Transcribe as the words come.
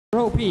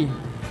Trophy.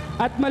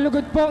 At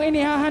malugod pong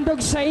inihahandog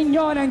sa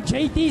inyo ng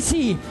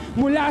JTC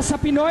mula sa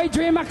Pinoy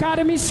Dream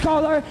Academy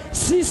Scholar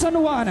Season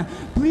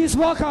 1. Please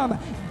welcome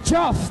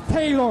Geoff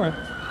Taylor.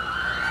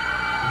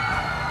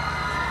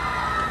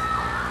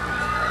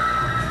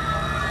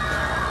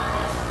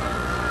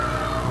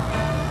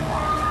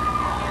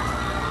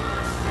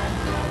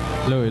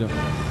 Hello.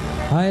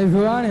 Hi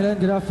everyone,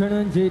 good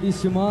afternoon,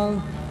 JTC Mall.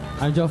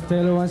 I'm Geoff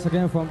Taylor once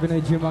again from Pinoy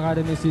Dream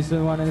Academy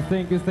Season 1, and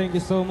thank you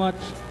so much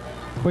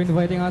for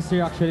inviting us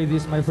here. Actually,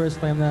 this is my first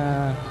time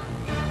na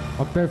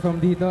mag-perform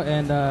dito,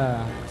 and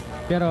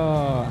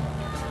pero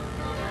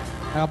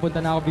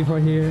nakapunta na ako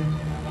before here.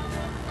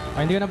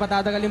 Hindi ko na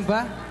patatagalin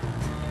pa.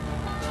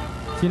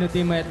 Sino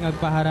teammate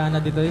ngagpaharana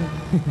dito eh?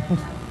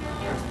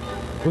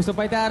 Gusto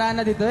pa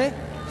itaharana dito eh?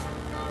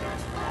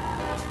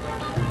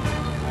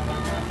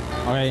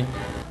 Okay.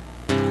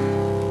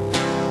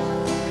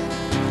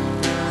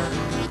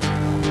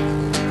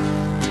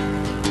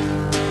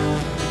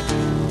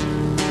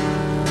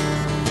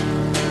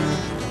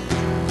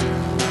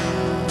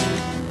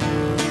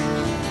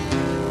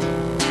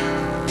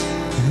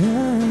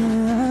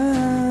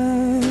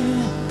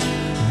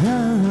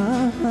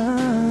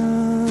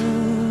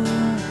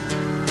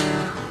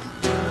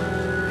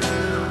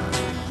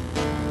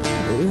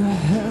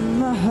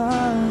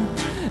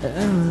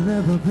 And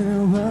never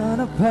been one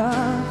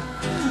apart.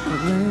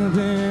 Maybe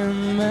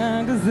in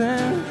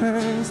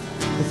magazines,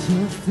 but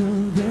you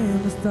still be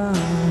my star.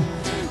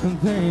 And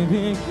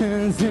baby,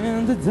 'cause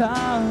in the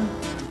dark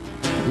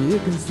you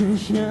can see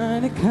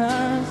shiny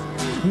cars.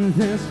 And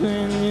that's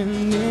when you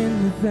need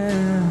me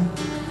there.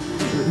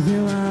 With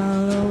you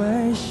I'll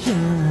always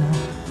share.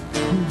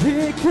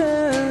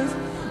 Because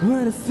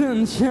when the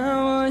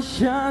sunshine will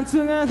shine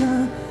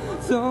together,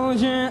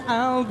 told you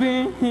I'll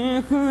be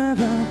here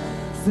forever.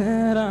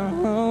 Said I'll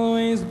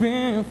always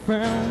be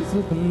friends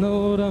with the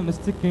note I'ma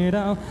stick it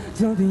out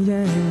till the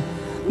end.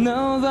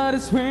 Know that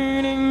it's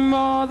raining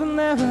more than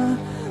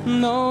ever.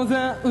 Know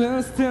that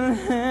we'll still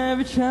have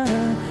each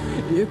other.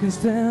 You can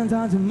stand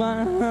under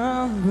my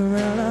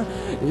umbrella.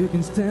 You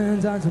can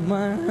stand under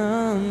my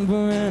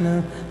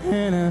umbrella.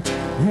 Hey,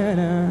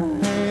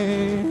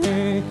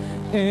 hey,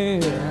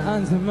 hey,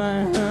 under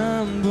my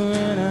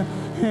umbrella.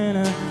 Hey,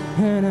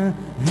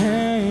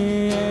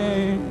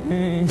 hey,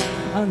 hey,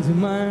 under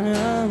my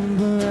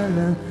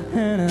umbrella.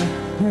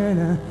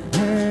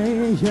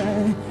 Hey,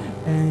 yeah,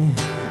 hey,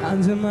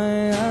 under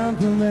my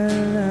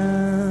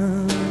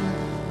umbrella.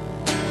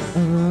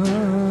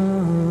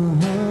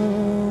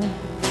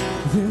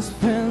 These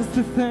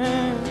fancy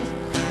things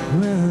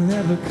will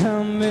never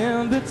come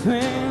in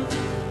between.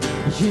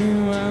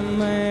 You are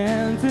my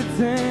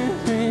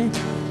entertainment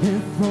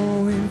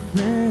for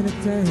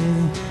infinity.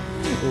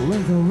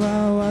 When the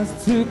world was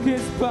took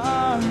its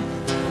part,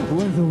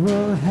 when the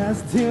world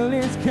has still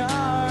its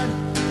card,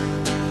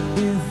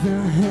 is the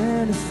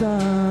hand of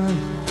sun.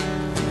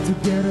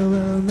 Together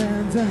we'll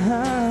mend the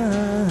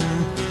heart.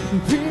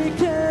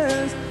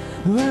 Because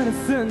when the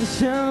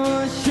sunshine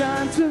will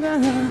shine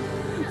together,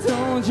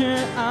 told you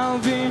I'll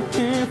be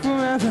here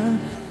forever.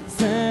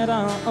 Said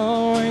I'll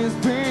always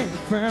be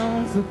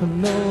friends with the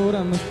note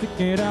I'ma stick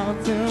it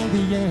out till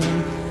the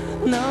end.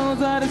 Know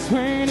that it's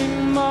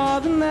raining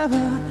more than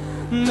ever.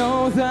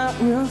 Know that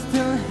we'll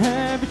still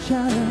have each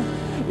other.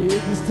 You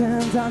can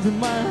stand under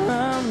my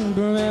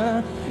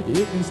umbrella.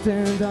 You can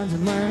stand under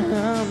my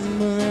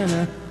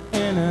umbrella.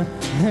 Hey,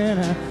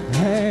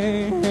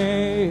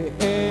 hey,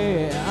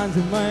 hey,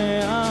 under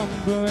my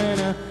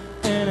umbrella.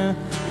 Hey,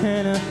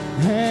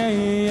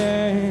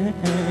 hey,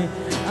 hey,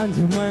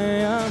 under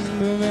my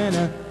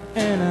umbrella.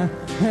 Hey,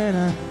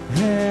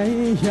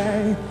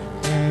 hey,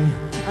 hey,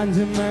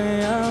 under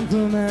my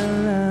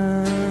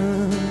umbrella.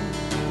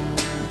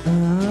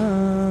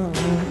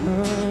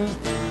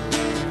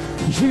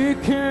 You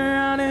can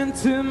run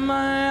into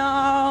my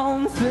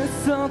arms.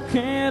 It's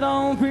okay,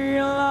 don't be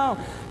alone.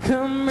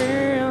 Come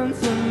in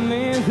to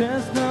me,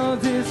 there's no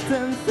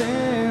distance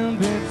in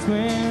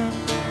between.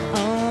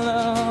 Oh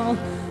love,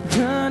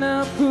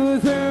 gonna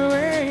put the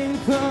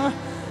rainbow.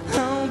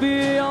 I'll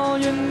be all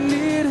you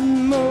need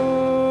and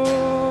more.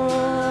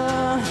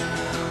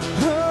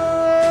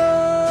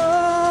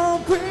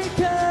 Oh,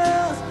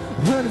 because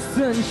when the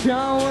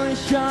sunshine will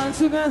shine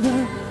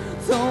together,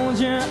 told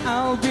you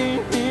I'll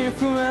be here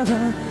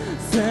forever.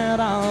 Said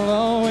I'll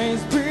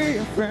always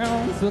be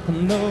friends with the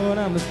note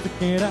I'ma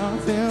stick it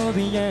out till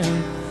the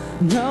end.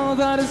 Know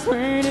that it's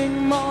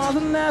raining more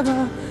than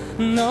ever.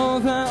 Know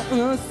that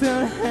we'll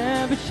still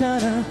have each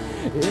other.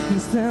 You can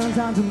stand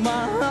under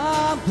my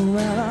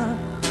umbrella.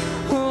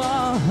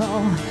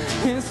 Oh,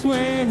 it's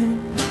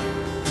raining.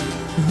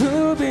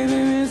 Oh, baby,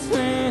 it's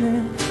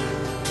raining.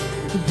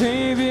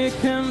 Baby,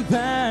 come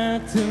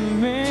back to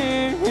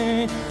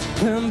me.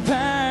 Come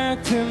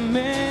back to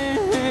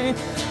me.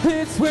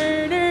 It's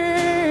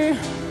raining.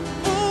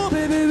 Oh,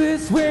 baby,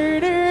 it's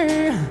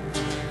raining.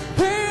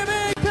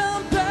 Baby,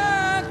 come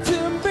back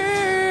to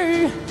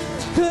me.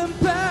 Come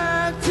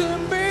back to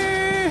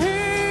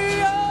me.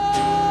 Oh.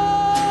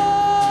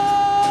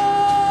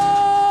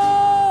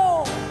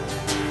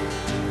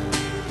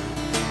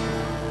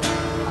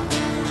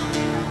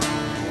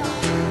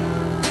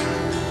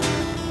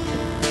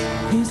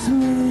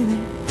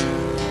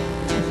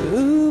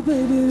 Oh,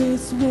 baby,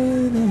 it's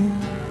raining.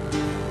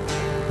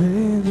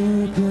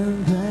 Baby,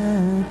 come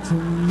back to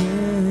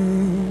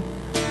me.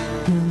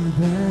 Come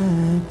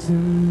back to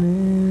me.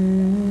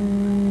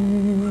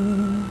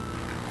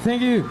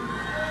 Thank you.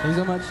 Thank you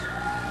so much.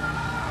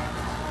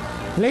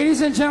 Ladies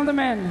and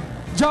gentlemen,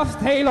 Geoff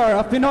Taylor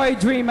of Pinoy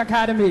Dream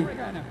Academy.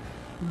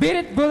 Beat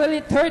It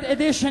Bullet 3rd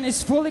edition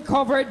is fully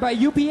covered by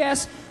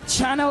UPS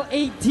Channel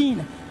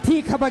 18,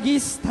 T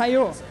Kabagis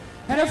Tayo.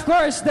 And of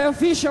course, the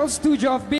official studio of